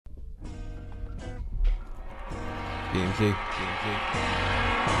BMG.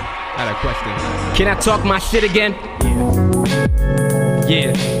 I had a question. Can I talk my shit again?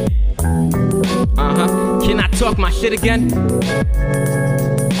 Yeah. Can I talk my shit again?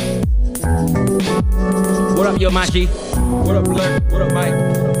 What up, yo, Maji? What up, Blur? What up, Mike?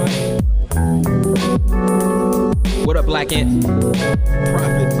 What up, Black Ant?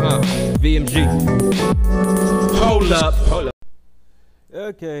 Prophet. VMG. Hold up.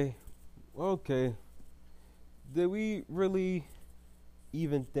 Okay. Did we really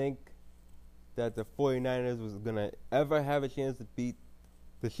even think that the 49ers was going to ever have a chance to beat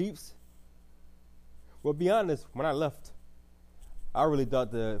the Chiefs? Well, be honest, when I left, I really thought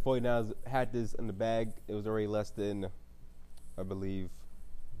the 49ers had this in the bag. It was already less than, I believe,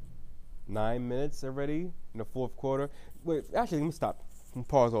 9 minutes already in the fourth quarter. Wait, actually, let me stop and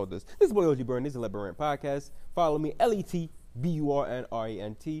pause all this. This is Boy OG Burn. This is the Let Burn Podcast. Follow me,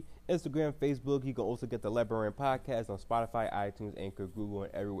 LETBURNRENT. Instagram, Facebook. You can also get the Let Burn Podcast on Spotify, iTunes, Anchor, Google,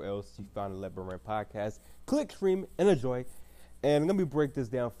 and everywhere else you find the Let Burn Podcast. Click, stream, and enjoy. And let me break this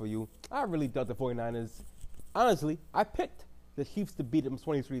down for you. I really thought the 49ers, honestly, I picked the Chiefs to beat them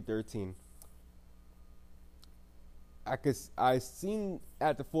 23-13. I seen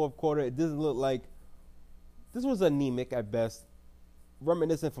at the fourth quarter, it doesn't look like, this was anemic at best,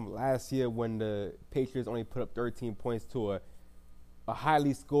 reminiscent from last year when the Patriots only put up 13 points to a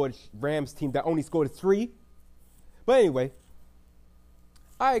highly scored Rams team that only scored 3. But anyway,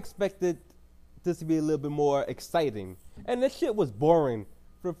 I expected this to be a little bit more exciting. And this shit was boring.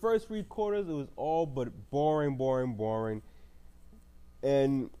 For the first 3 quarters, it was all but boring.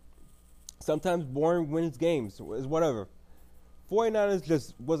 And sometimes boring wins games. It's whatever. 49ers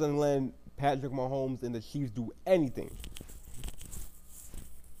just wasn't letting Patrick Mahomes and the Chiefs do anything.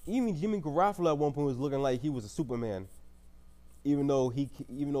 Even Jimmy Garoppolo at one point was looking like he was a Superman. Even though he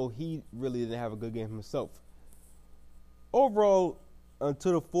really didn't have a good game himself. Overall,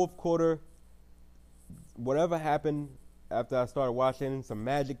 until the fourth quarter, whatever happened after I started watching, some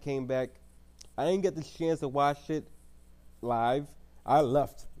magic came back. I didn't get the chance to watch it live. I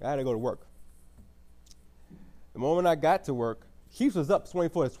left. I had to go to work. The moment I got to work, Chiefs was up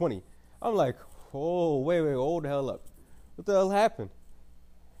 24-20. I'm like, oh, wait, hold the hell up. What the hell happened?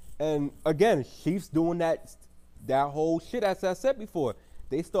 And again, Chiefs doing that whole shit as I said before.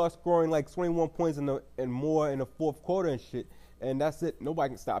 They start scoring like 21 points and more in the fourth quarter and shit. And that's it. Nobody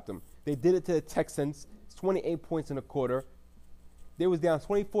can stop them. They did it to the Texans. 28 points in the quarter. They was down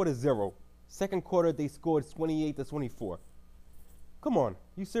 24-0. Second quarter, they scored 28-24. Come on.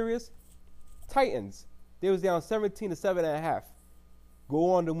 You serious? Titans. They was down 17-7.5.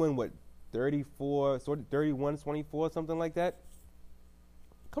 Go on to win, what, 31-24, something like that?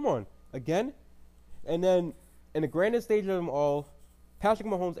 Come on. Again? And then, in the grandest stage of them all, Patrick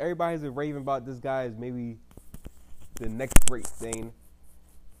Mahomes, everybody's been raving about this guy as maybe the next great thing.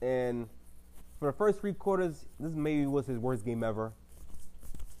 And for the first 3 quarters, this maybe was his worst game ever.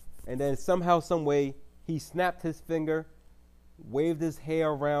 And then somehow, some way, he snapped his finger, waved his hair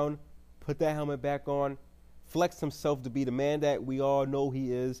around, put that helmet back on, flexed himself to be the man that we all know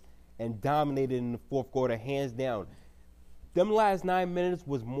he is, and dominated in the fourth quarter, hands down. Them last 9 minutes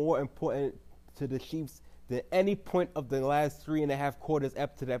was more important to the Chiefs than any point of the last 3.5 quarters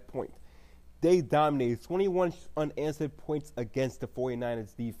up to that point. They dominated 21 unanswered points against the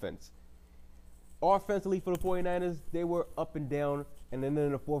 49ers defense. Offensively for the 49ers, they were up and down, and then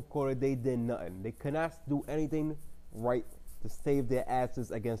in the fourth quarter, they did nothing. They could not do anything right to save their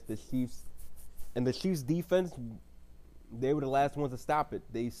asses against the Chiefs. And the Chiefs defense, they were the last ones to stop it.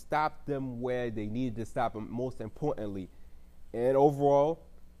 They stopped them where they needed to stop them, most importantly. And overall,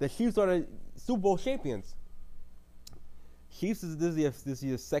 the Chiefs are the Super Bowl champions. Chiefs is this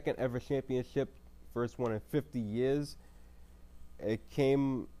year's second ever championship, first one in 50 years.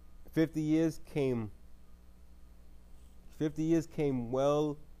 50 years came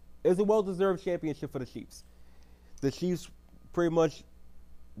well. It was a well-deserved championship for the Chiefs. The Chiefs pretty much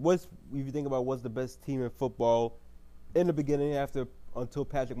if you think about what's the best team in football in the beginning until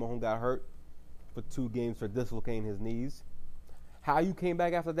Patrick Mahomes got hurt for 2 games for dislocating his knees. How you came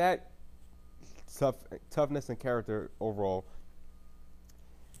back after that? Toughness and character overall.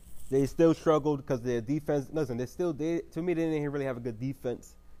 They still struggled because their defense. Listen, to me, they didn't really have a good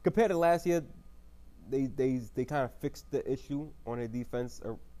defense compared to last year. They kind of fixed the issue on their defense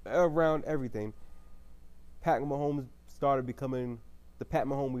around everything. Pat Mahomes started becoming the Pat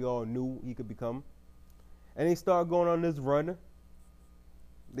Mahomes we all knew he could become, and they started going on this run.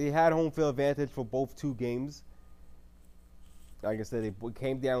 They had home field advantage for both 2 games. Like I said, they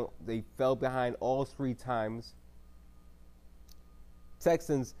came down. They fell behind all 3 times.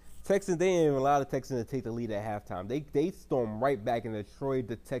 Texans Texans, they didn't even allow the Texans to take the lead at halftime. They stormed right back and destroyed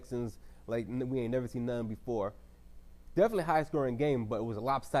the Texans like we ain't never seen nothing before. Definitely high-scoring game, but it was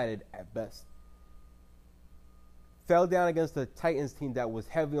lopsided at best. Fell down against the Titans team that was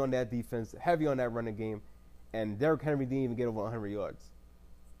heavy on that defense, heavy on that running game, and Derrick Henry didn't even get over 100 yards.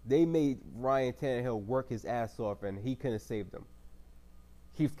 They made Ryan Tannehill work his ass off, and he couldn't save them.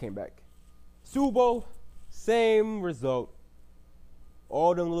 Chiefs came back. Super Bowl, same result.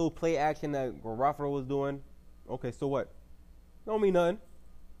 All them little play action that Garoppolo was doing. Okay, so what? Don't mean nothing.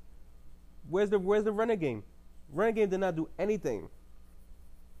 Where's the running game? Running game did not do anything.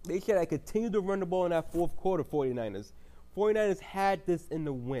 They should have continued to run the ball in that fourth quarter, 49ers. 49ers had this in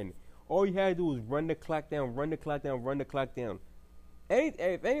the win. All you had to do was run the clock down, run the clock down, run the clock down.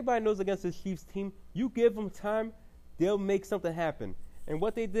 If anybody knows against the Chiefs team, you give them time, they'll make something happen. And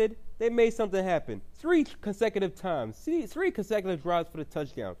what they did, they made something happen. 3 consecutive times. 3 consecutive drives for the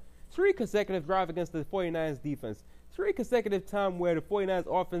touchdown. 3 consecutive drives against the 49ers defense. 3 consecutive times where the 49ers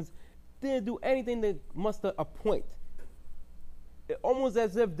offense didn't do anything to muster a point. It almost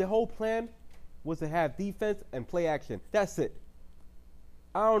as if the whole plan was to have defense and play action. That's it.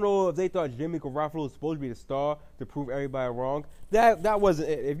 I don't know if they thought Jimmy Garoppolo was supposed to be the star to prove everybody wrong. That wasn't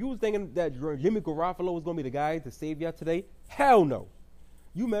it. If you was thinking that Jimmy Garoppolo was going to be the guy to save you today, hell no.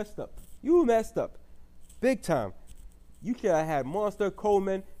 You messed up. You messed up. Big time. You should have had Monster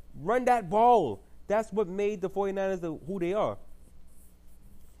Coleman run that ball. That's what made the 49ers who they are.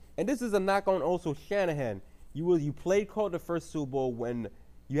 And this is a knock on also Shanahan. You called the first Super Bowl when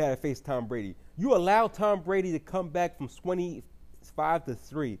you had to face Tom Brady. You allowed Tom Brady to come back from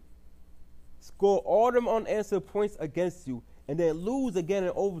 25-3, score all them unanswered points against you, and then lose again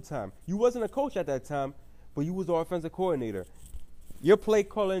in overtime. You wasn't a coach at that time, but you was the offensive coordinator. Your play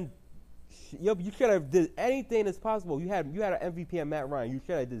calling, you should have did anything that's possible. You had an MVP at Matt Ryan. You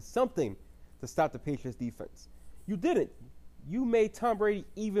should have did something to stop the Patriots defense. You didn't. You made Tom Brady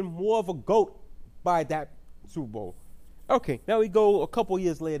even more of a GOAT by that Super Bowl. Okay, now we go a couple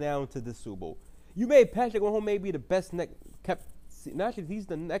years later down to this Super Bowl. You made Patrick Mahomes maybe the best actually, he's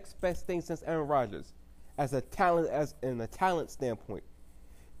the next best thing since Aaron Rodgers, as a talent standpoint.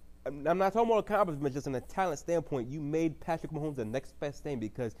 I'm not talking about accomplishment, just in a talent standpoint. You made Patrick Mahomes the next best thing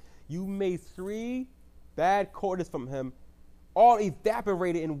because you made 3 bad quarters from him, all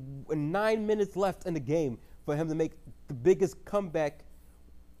evaporated in 9 minutes left in the game for him to make the biggest comeback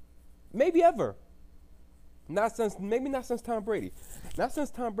maybe ever. Maybe not since Tom Brady. Not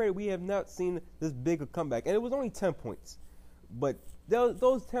since Tom Brady, we have not seen this big a comeback. And it was only 10 points. But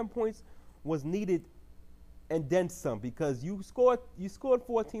those 10 points was needed and then some because you scored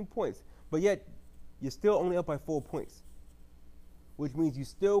 14 points. But yet, you're still only up by 4 points. Which means you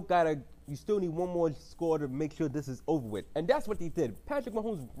still need one more score to make sure this is over with. And that's what they did. Patrick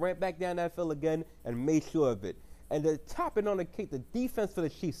Mahomes ran back down that field again and made sure of it. And to top it on the cake, the defense for the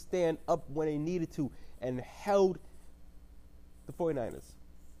Chiefs stand up when they needed to and held the 49ers.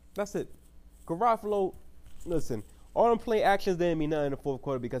 That's it. Garoppolo, listen, all them play actions didn't mean nothing in the fourth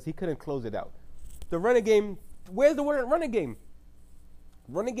quarter because he couldn't close it out. The running game, where's the running game?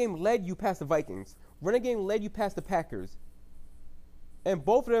 Running game led you past the Vikings. Running game led you past the Packers. And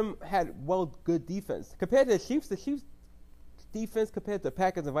both of them had, good defense. Compared to the Chiefs defense compared to the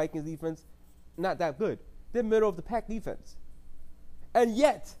Packers and Vikings defense, not that good. They're middle of the pack defense. And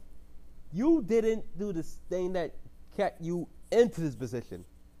yet, you didn't do this thing that kept you into this position.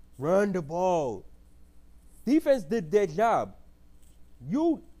 Run the ball. Defense did their job.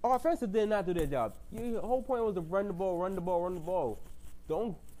 Offensive did not do their job. The whole point was to run the ball, run the ball, run the ball.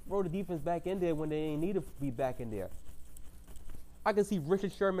 Don't throw the defense back in there when they ain't need to be back in there. I can see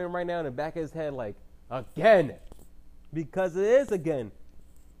Richard Sherman right now in the back of his head like, again. Because it is again.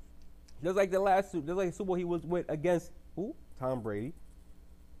 Just like the Super Bowl he was with against, who? Tom Brady.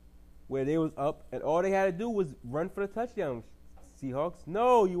 Where they was up, and all they had to do was run for the touchdown. Seahawks.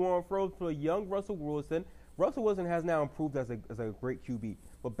 No, you want to throw to a young Russell Wilson. Russell Wilson has now improved as a great QB.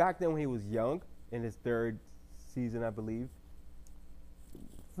 But back then when he was young, in his 3rd season, I believe,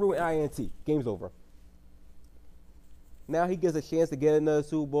 threw an INT. Game's over. Now he gets a chance to get another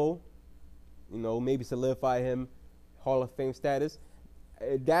Super Bowl. Maybe solidify him Hall of Fame status.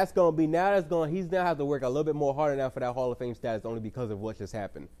 He's now have to work a little bit more harder now for that Hall of Fame status only because of what just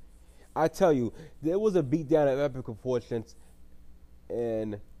happened. I tell you, there was a beatdown of epic proportions,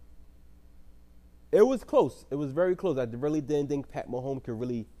 and it was close. It was very close. I really didn't think Pat Mahomes could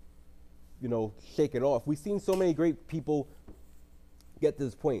really, shake it off. We've seen so many great people get to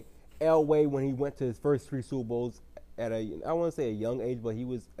this point. Elway, when he went to his first 3 Super Bowls at I want to say a young age, but he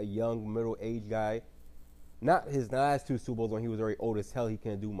was a young, middle-aged guy. Not his last 2 Super Bowls when he was already old as hell, he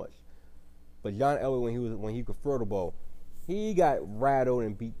can't do much. But John Elway, when he could throw the ball, he got rattled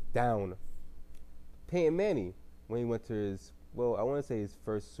and beat down. Peyton Manning, when he went to his, well, I want to say his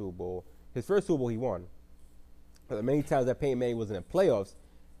first Super Bowl. His first Super Bowl he won. But the many times that Peyton Manning was in the playoffs,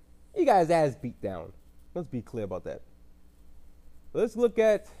 he got his ass beat down. Let's be clear about that. Let's look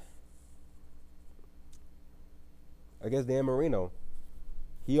at, I guess, Dan Marino.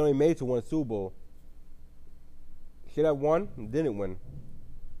 He only made it to one Super Bowl. Should have won, didn't win.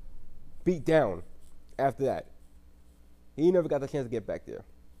 Beat down after that. He never got the chance to get back there.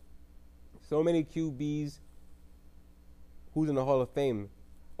 So many QBs who's in the Hall of Fame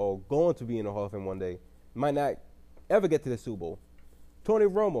or going to be in the Hall of Fame one day might not ever get to the Super Bowl. Tony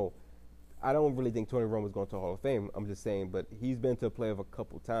Romo. I don't really think Tony Romo's going to the Hall of Fame. I'm just saying, but he's been to a playoff a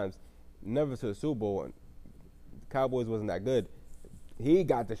couple times. Never to the Super Bowl. The Cowboys wasn't that good. He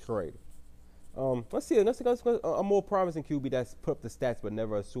got destroyed. Let's see. Let's go a more promising QB that's put up the stats but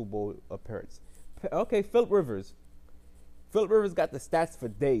never a Super Bowl appearance. Okay, Phillip Rivers. Phillip Rivers got the stats for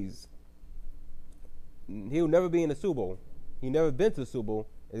days. He'll never be in the Super Bowl. He never been to the Super Bowl.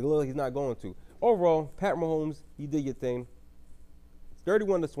 It looks like he's not going to. Overall, Pat Mahomes, he did your thing.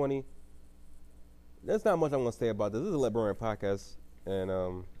 31-20. There's not much I'm going to say about this. This is a Let Burn podcast, and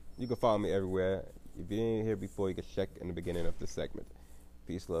you can follow me everywhere. If you didn't hear before, you can check in the beginning of this segment.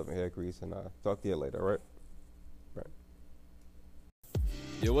 Peace, love, and hair grease, and I'll talk to you later, all right? All right.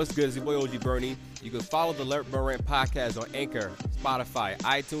 Yo, what's good? It's your boy OG Bernie. You can follow the Let Burn podcast on Anchor, Spotify,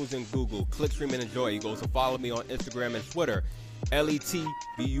 iTunes, and Google. Click, stream, and enjoy. You can also follow me on Instagram and Twitter. LETBURNRANT.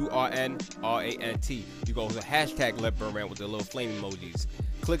 You go to hashtag Let Burn Rant with the little flame emojis.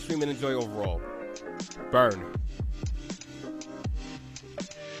 Click, stream, and enjoy overall. Burn.